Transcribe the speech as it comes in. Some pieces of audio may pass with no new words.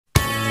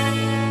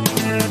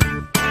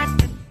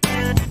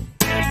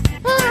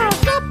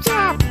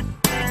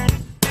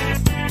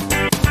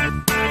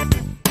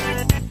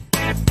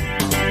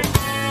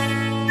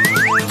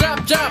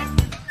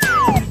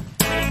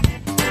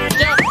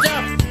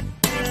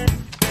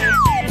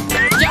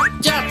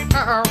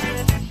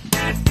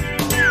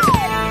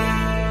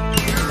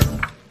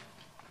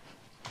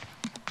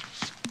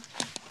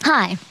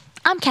Hi,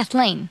 I'm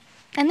Kathleen,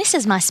 and this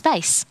is my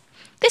space.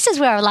 This is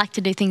where I like to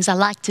do things I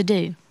like to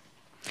do.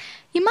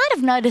 You might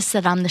have noticed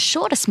that I'm the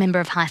shortest member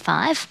of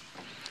Hi-5,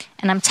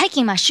 and I'm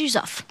taking my shoes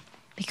off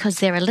because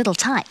they're a little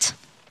tight.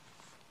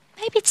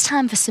 Maybe it's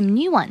time for some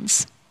new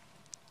ones.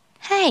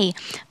 Hey,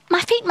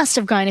 my feet must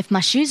have grown if my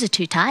shoes are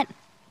too tight,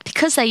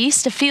 because they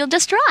used to feel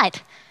just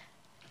right.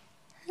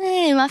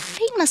 Hey, my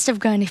feet must have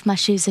grown if my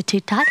shoes are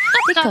too tight,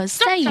 because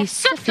they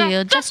used to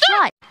feel just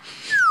right.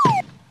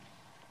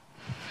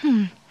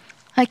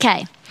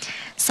 Okay,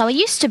 so I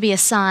used to be a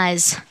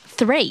size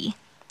 3,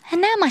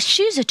 and now my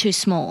shoes are too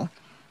small.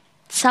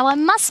 So I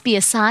must be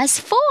a size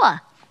 4.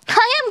 I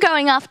am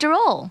going after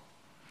all.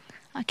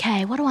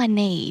 Okay, what do I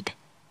need?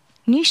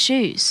 New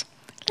shoes.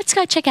 Let's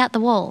go check out the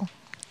wall.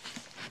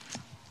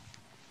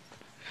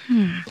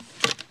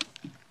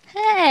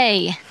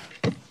 Hey!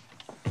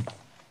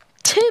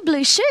 2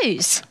 blue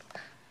shoes.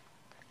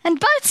 And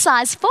both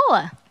size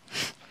 4.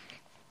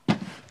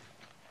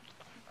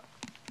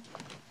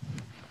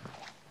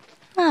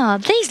 Oh,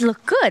 these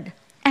look good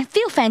and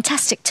feel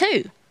fantastic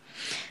too.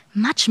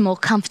 Much more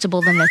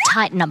comfortable than the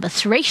tight number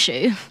 3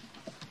 shoe.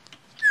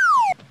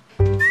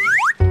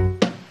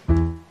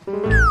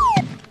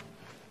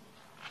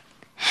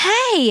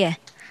 Hey!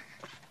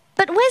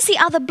 But where's the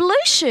other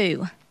blue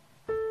shoe?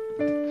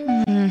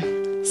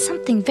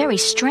 Something very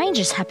strange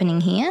is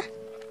happening here.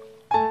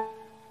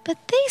 But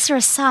these are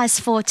a size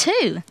 4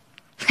 too.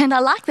 And I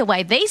like the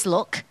way these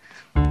look.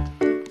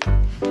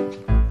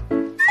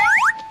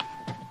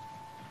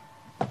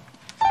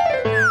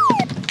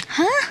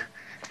 Huh?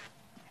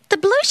 The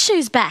blue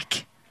shoe's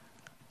back.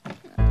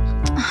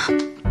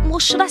 Well,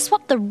 should I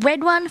swap the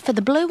red one for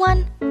the blue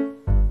one?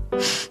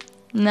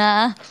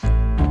 Nah,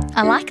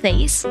 I like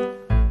these.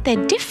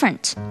 They're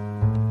different.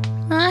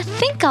 I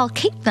think I'll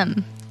keep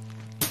them.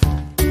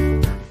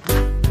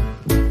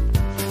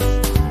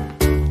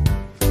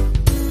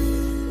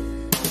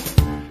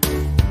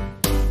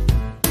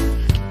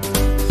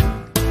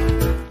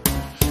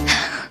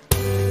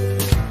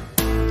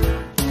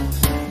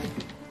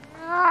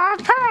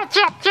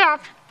 Jump,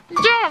 jump,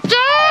 jump,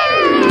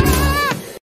 jump.